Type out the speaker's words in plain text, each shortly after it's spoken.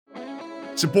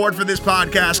Support for this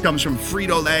podcast comes from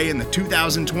Frito-Lay and the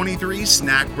 2023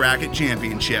 Snack Bracket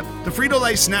Championship. The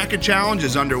Frito-Lay Snack It Challenge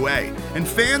is underway, and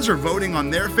fans are voting on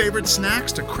their favorite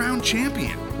snacks to crown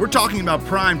champion. We're talking about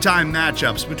prime-time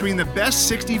matchups between the best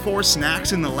 64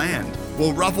 snacks in the land.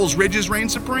 Will Ruffles Ridges reign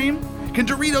supreme? Can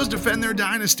Doritos defend their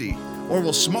dynasty? Or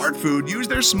will Smart Food use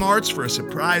their smarts for a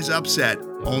surprise upset?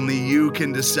 Only you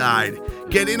can decide.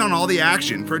 Get in on all the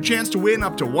action for a chance to win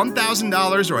up to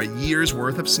 $1,000 or a year's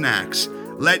worth of snacks.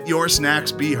 Let your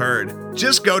snacks be heard.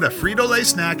 Just go to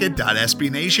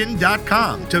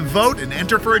fritolaysnacket.sbnation.com to vote and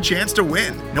enter for a chance to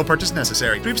win. No purchase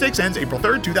necessary. Sweepstakes ends April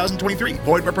 3rd, 2023.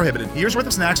 Void where prohibited. Year's worth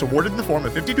of snacks awarded in the form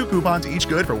of 52 coupons, each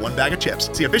good for one bag of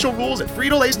chips. See official rules at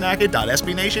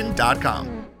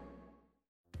fritolaysnacket.sbnation.com.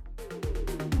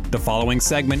 The following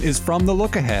segment is from The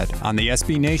Look Ahead on the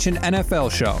SB Nation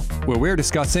NFL Show, where we're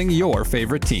discussing your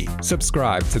favorite team.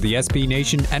 Subscribe to the SB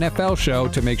Nation NFL Show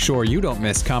to make sure you don't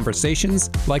miss conversations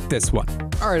like this one.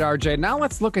 All right, RJ, now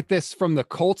let's look at this from the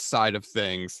Colts side of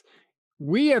things.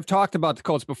 We have talked about the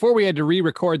Colts before we had to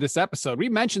re-record this episode. We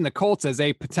mentioned the Colts as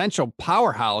a potential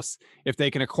powerhouse if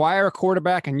they can acquire a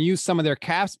quarterback and use some of their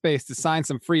cap space to sign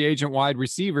some free agent wide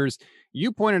receivers.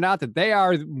 You pointed out that they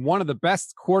are one of the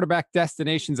best quarterback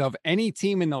destinations of any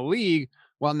team in the league.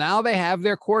 Well, now they have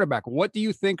their quarterback. What do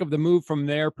you think of the move from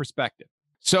their perspective?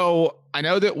 So I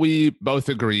know that we both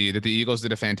agree that the Eagles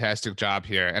did a fantastic job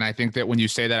here. And I think that when you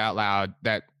say that out loud,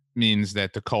 that means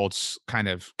that the Colts kind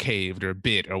of caved or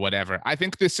bit or whatever. I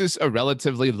think this is a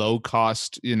relatively low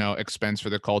cost, expense for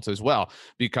the Colts as well,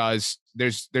 because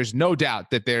there's no doubt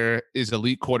that there is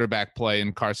elite quarterback play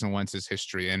in Carson Wentz's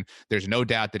history. And there's no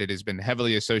doubt that it has been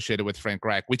heavily associated with Frank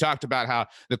Reich. We talked about how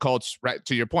the Colts, right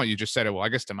to your point, you just said it. Well, I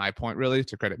guess to my point, really,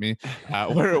 to credit me,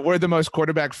 we're the most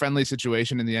quarterback friendly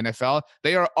situation in the NFL.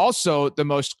 They are also the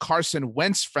most Carson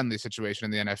Wentz friendly situation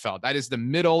in the NFL. That is the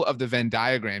middle of the Venn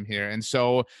diagram here. And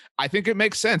so I think it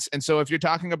makes sense. And so if you're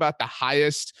talking about the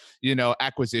highest,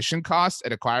 acquisition cost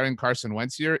at acquiring Carson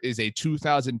Wentz here is a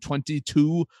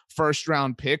 2022 first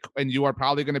round pick, and you are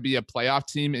probably going to be a playoff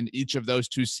team in each of those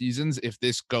two seasons if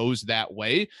this goes that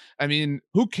way. I mean,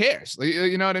 who cares?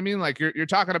 You know what I mean? Like you're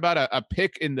talking about a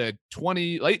pick in the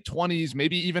late 20s,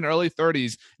 maybe even early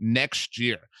 30s next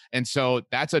year. And so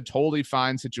that's a totally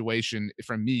fine situation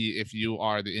for me if you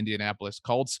are the Indianapolis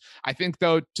Colts. I think,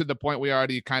 though, to the point we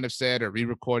already kind of said or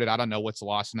re-recorded, I don't know what's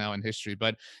lost now in history,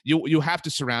 but you have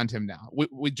to surround him now.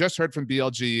 We just heard from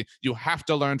BLG. You have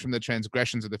to learn from the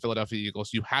transgressions of the Philadelphia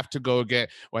Eagles. You have to go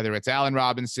get, whether it's Allen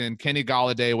Robinson, Kenny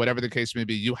Golladay, whatever the case may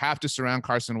be, you have to surround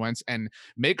Carson Wentz and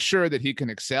make sure that he can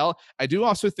excel. I do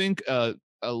also think a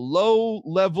low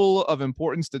level of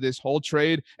importance to this whole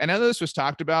trade, and I know this was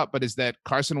talked about, but is that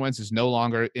Carson Wentz is no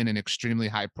longer in an extremely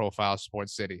high profile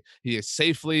sports city. He is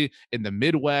safely in the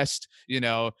Midwest.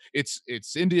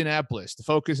 It's Indianapolis. The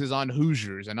focus is on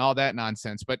Hoosiers and all that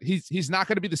nonsense, but he's not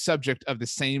going to be the subject of the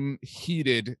same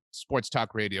heated sports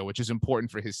talk radio, which is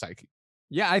important for his psyche.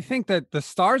 Yeah, I think that the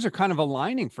stars are kind of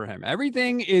aligning for him.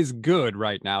 Everything is good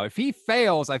right now. If he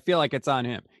fails, I feel like it's on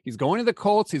him. He's going to the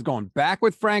Colts. He's going back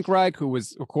with Frank Reich, who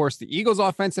was, of course, the Eagles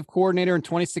offensive coordinator in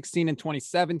 2016 and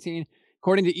 2017.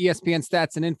 According to ESPN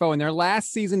Stats and Info, in their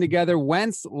last season together,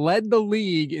 Wentz led the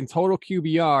league in total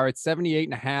QBR at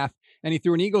 78.5, and he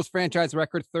threw an Eagles franchise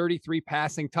record 33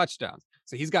 passing touchdowns.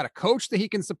 So he's got a coach that he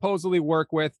can supposedly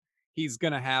work with. He's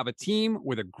going to have a team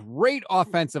with a great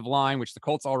offensive line, which the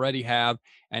Colts already have.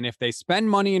 And if they spend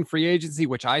money in free agency,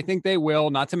 which I think they will,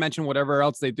 not to mention whatever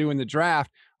else they do in the draft,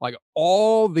 like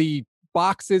all the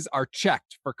boxes are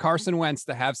checked for Carson Wentz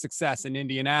to have success in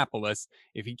Indianapolis.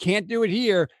 If he can't do it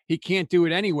here, he can't do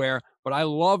it anywhere. But I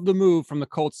love the move from the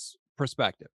Colts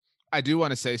perspective. I do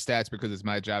want to say stats because it's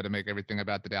my job to make everything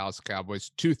about the Dallas Cowboys.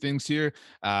 Two things here.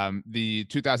 The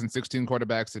 2016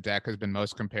 quarterbacks that Dak has been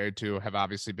most compared to have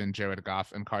obviously been Jared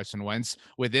Goff and Carson Wentz.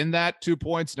 Within that, 2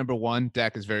 points. Number one,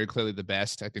 Dak is very clearly the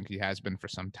best. I think he has been for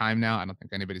some time now. I don't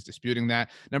think anybody's disputing that.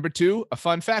 Number two, a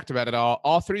fun fact about it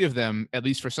all three of them, at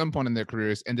least for some point in their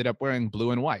careers, ended up wearing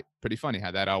blue and white. Pretty funny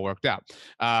how that all worked out.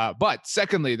 But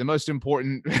secondly, the most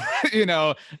important,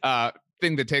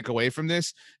 thing to take away from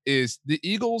this is the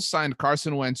Eagles signed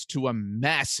Carson Wentz to a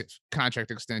massive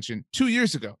contract extension 2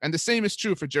 years ago. And the same is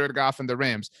true for Jared Goff and the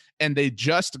Rams. And they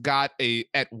just got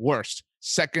at worst,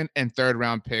 second and third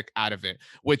round pick out of it,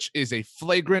 which is a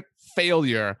flagrant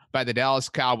failure by the Dallas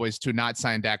Cowboys to not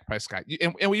sign Dak Prescott.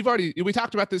 And we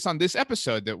talked about this on this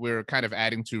episode that we're kind of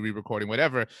adding to, re-recording,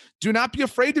 whatever. Do not be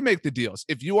afraid to make the deals.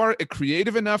 If you are a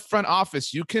creative enough front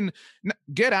office, you can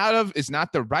get out of, is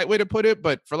not the right way to put it,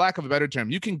 but for lack of a better term,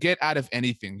 you can get out of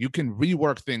anything. You can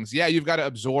rework things. Yeah, you've got to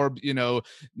absorb,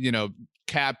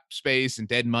 cap space and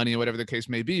dead money or whatever the case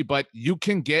may be, but you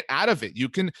can get out of it. You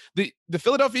can, the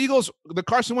Philadelphia Eagles, the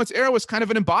Carson Wentz era was kind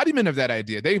of an embodiment of that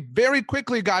idea. They very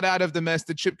quickly got out of the mess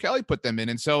that Chip Kelly put them in.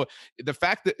 And so the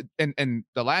fact that, and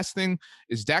the last thing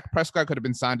is Dak Prescott could have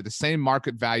been signed to the same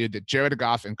market value that Jared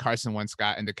Goff and Carson Wentz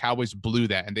got, and the Cowboys blew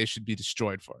that, and they should be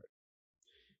destroyed for it.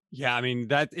 Yeah, I mean,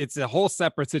 that it's a whole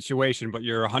separate situation, but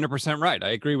you're 100% right.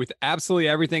 I agree with absolutely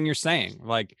everything you're saying.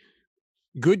 Like,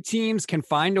 good teams can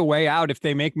find a way out if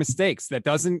they make mistakes. That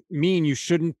doesn't mean you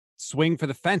shouldn't swing for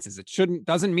the fences.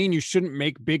 Doesn't mean you shouldn't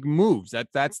make big moves.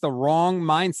 That's the wrong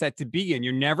mindset to be in.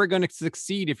 You're never going to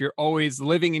succeed if you're always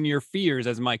living in your fears,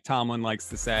 as Mike Tomlin likes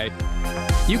to say.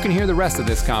 You can hear the rest of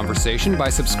this conversation by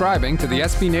subscribing to the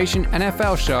SB Nation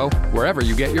NFL show wherever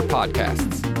you get your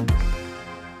podcasts.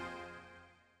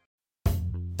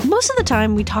 Most of the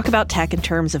time, we talk about tech in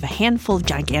terms of a handful of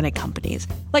gigantic companies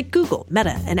like Google,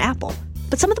 Meta, and Apple.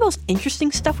 But some of the most interesting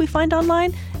stuff we find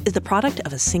online is the product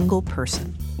of a single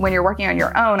person. When you're working on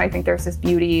your own, I think there's this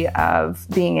beauty of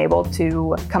being able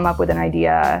to come up with an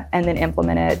idea and then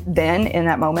implement it then in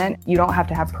that moment. You don't have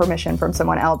to have permission from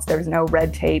someone else. There's no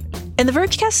red tape. In the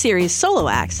Vergecast series Solo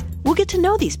Acts, we'll get to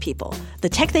know these people, the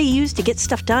tech they use to get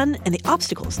stuff done, and the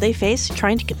obstacles they face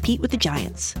trying to compete with the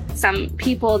giants. Some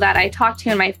people that I talk to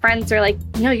and my friends are like,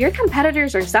 your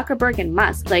competitors are Zuckerberg and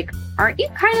Musk. Like, aren't you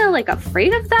kind of like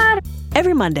afraid of that?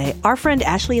 Every Monday, our friend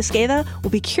Ashley Esqueda will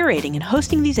be curating and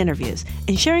hosting these interviews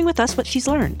and sharing with us what she's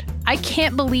learned. I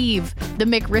can't believe the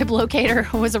McRib locator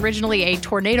was originally a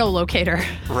tornado locator.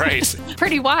 Right.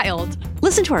 Pretty wild.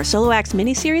 Listen to our Solo Acts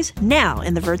miniseries now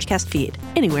in the Vergecast feed,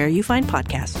 anywhere you find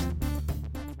podcasts.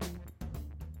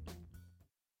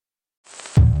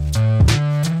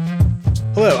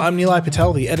 Hello, I'm Nilay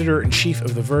Patel, the editor-in-chief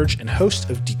of The Verge and host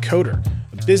of Decoder,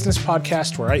 a business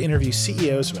podcast where I interview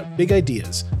CEOs about big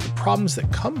ideas, the problems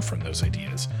that come from those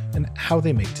ideas, and how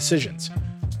they make decisions.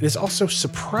 It is also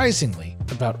surprisingly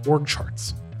about org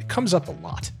charts. It comes up a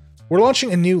lot. We're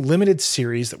launching a new limited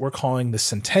series that we're calling the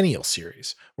Centennial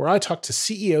Series, where I talk to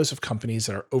CEOs of companies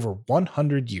that are over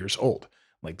 100 years old,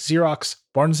 like Xerox,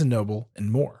 Barnes & Noble, and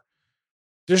more.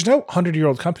 There's no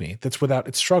 100-year-old company that's without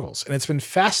its struggles, and it's been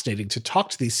fascinating to talk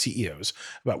to these CEOs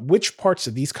about which parts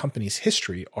of these companies'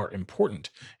 history are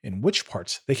important and which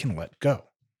parts they can let go.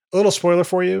 A little spoiler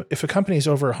for you, if a company is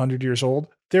over 100 years old,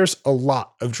 there's a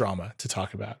lot of drama to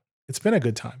talk about. It's been a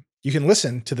good time. You can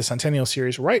listen to the Centennial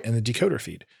Series right in the Decoder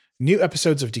feed. New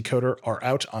episodes of Decoder are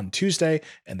out on Tuesday,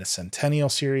 and the Centennial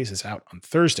Series is out on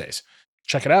Thursdays.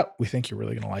 Check it out. We think you're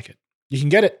really going to like it. You can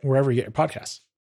get it wherever you get your podcasts.